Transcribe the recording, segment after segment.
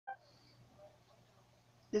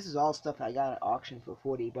This is all stuff I got at auction for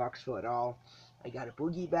 40 bucks for it all. I got a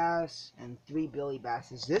boogie bass and 3 billy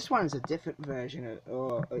basses. This one is a different version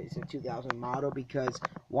or it's a 2000 model because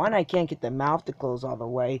one, I can't get the mouth to close all the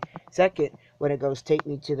way. Second, when it goes take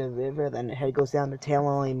me to the river, then the head goes down, the tail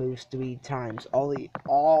only moves 3 times. All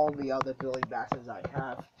the other billy basses I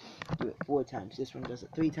have do it 4 times. This one does it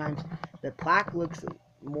 3 times. The plaque looks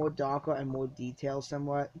more darker and more detailed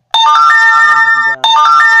somewhat. And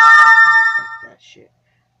fuck that shit.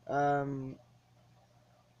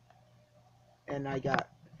 And I got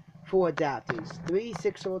 4 adapters, 3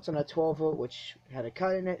 6-volts and a 12-volt, which had a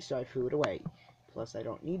cut in it, so I threw it away. Plus, I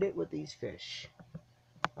don't need it with these fish.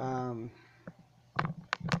 And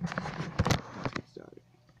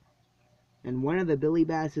one of the billy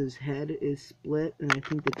bass's head is split, and I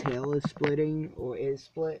think the tail is splitting, or is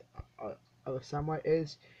split, or somewhat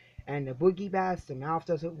is. And the boogie bass, the mouth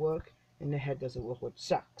doesn't work, and the head doesn't work, which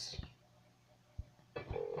sucks.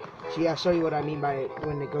 So yeah, I'll show you what I mean by it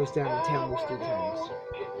when it goes down the tail moves 3 times.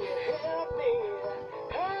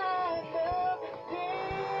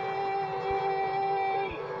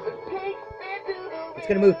 It's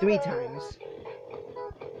gonna move 3 times.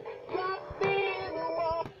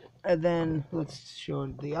 And then let's show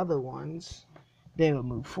the other ones. They will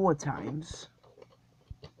move 4 times.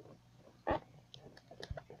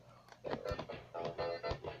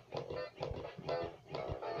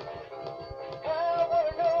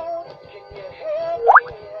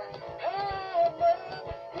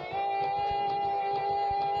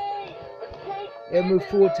 It moved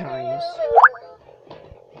 4 times.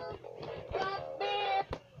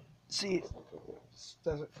 See, it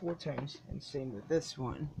does it 4 times, and same with this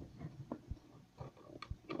one.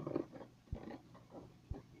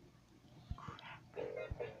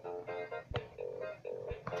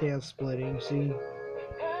 Tail splitting, see?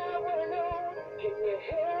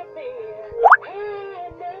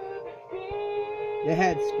 The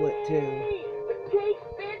head split too.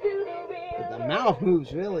 But the mouth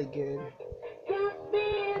moves really good.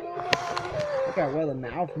 Look how well the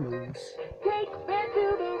mouth moves.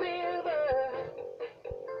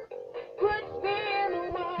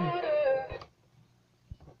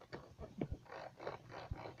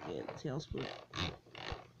 Yeah, the tail split.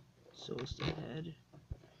 So is the head.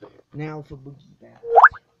 Now for boogie bass.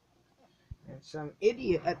 And some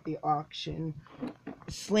idiot at the auction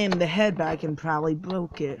slammed the head back and probably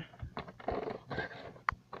broke it.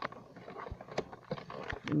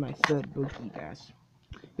 And my 3rd boogie bass.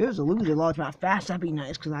 If it was a loser largemouth bass, that'd be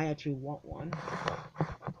nice because I actually want one.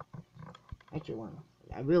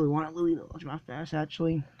 I really want a Louis largemouth bass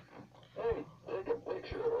actually. Hey, take a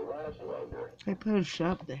picture of the last lugger. I put a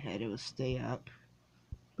shot the head, it would stay up.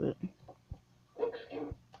 But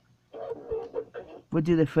we'll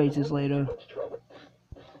do the phrases later.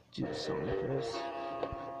 Do the song first.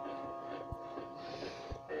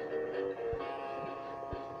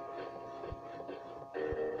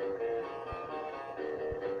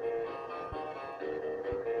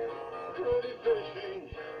 Pretty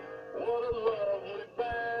fishy, what a lovely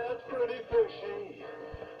bass, pretty fishy.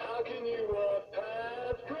 How can you walk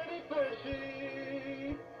past pretty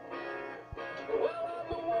fishy? Well, I'm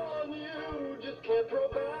the one you just can't throw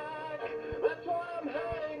back. That's why I'm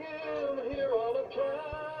hanging here on a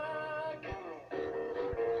plaque.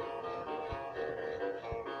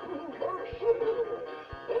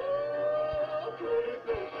 Oh, pretty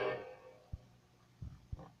fishy.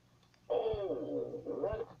 Oh,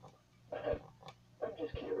 what? I'm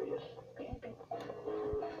just curious.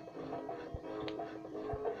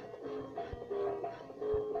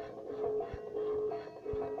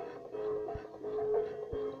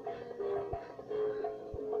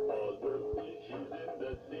 All the fishes in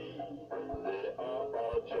the sea, they are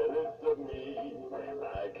all jealous of me.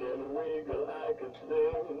 I can wiggle, I can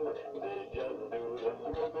sing, they just do the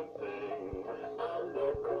swimming thing. I'm the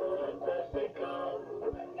coolest as they come,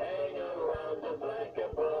 hang around just like a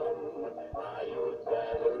bum. I use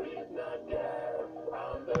batteries, not gas.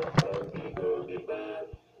 I'm the funky boogie bass.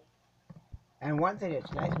 And one thing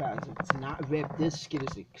that's nice about it is it's not ripped. This skid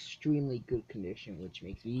is extremely good condition, which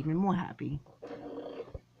makes me even more happy.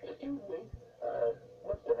 Excuse me, I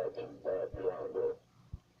must have had some bad flounder.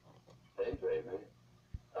 Hey, baby,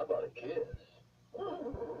 how about a kiss?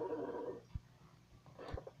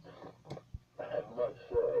 I must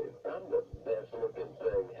say, I'm the best looking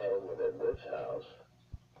thing hanging in this house.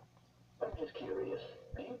 I'm just curious,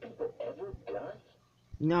 do you people ever dance?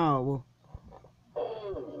 No,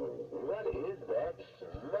 Oh, what is that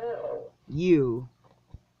smell? you.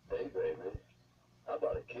 Hey, baby, how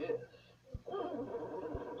about a kiss?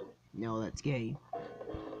 No, that's gay.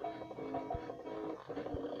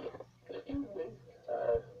 Excuse me,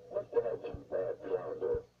 I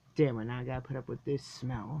Damn it, now I gotta put up with this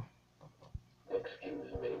smell.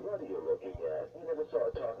 Excuse me, what are you looking at? You never saw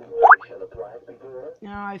a talking fish on a plaque before?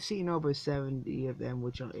 No, I've seen over 70 of them,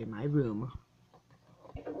 which are in my room.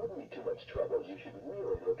 If it wouldn't be too much trouble, you should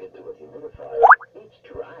really look into a humidifier. It's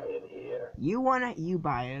dry in here. You want it, you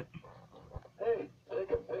buy it. Hey,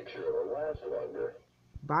 take a picture. It'll last longer.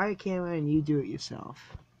 Buy a camera and you do it yourself.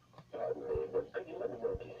 Pardon me, but could you let me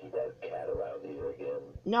know if you see that cat around here again?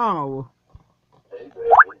 No, Hey,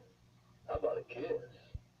 baby. How about a kiss?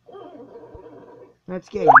 let's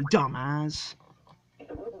get you, dumbass. If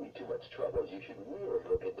it wouldn't be too much trouble, you should really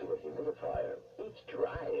look into a humidifier. It's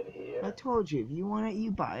dry in here. I told you, if you want it,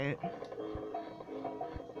 you buy it.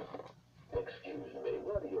 Excuse me,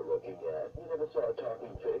 what are you looking at? You never saw a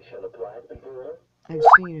talking fish on a plaque before? I've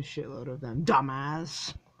seen a shitload of them,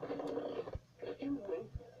 dumbass. Excuse me,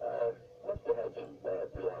 must have had some bad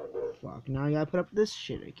flounder. Fuck, now I gotta put up this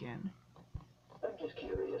shit again. I'm just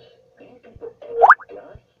curious. Do you people ever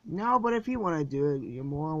got? No, but if you want to do it, you're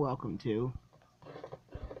more welcome to.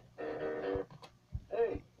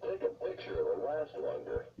 Hey, take a picture. It'll last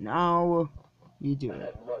longer. No, you do I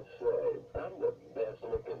it. must say, I'm the best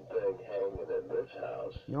looking thing hanging in this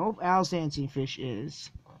house. Nope, Al's dancing fish is.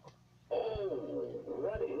 Oh,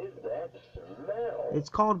 what is that smell? It's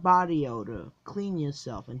called body odor. Clean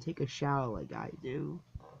yourself and take a shower like I do.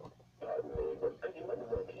 Pardon me, but could you let me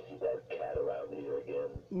know if you see that cat around here again?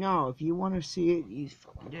 No, if you want to see it, you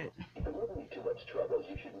find it. If it wouldn't be too much trouble,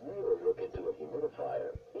 you should really look into a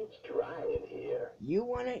humidifier. It's dry in here. You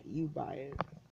want it, you buy it.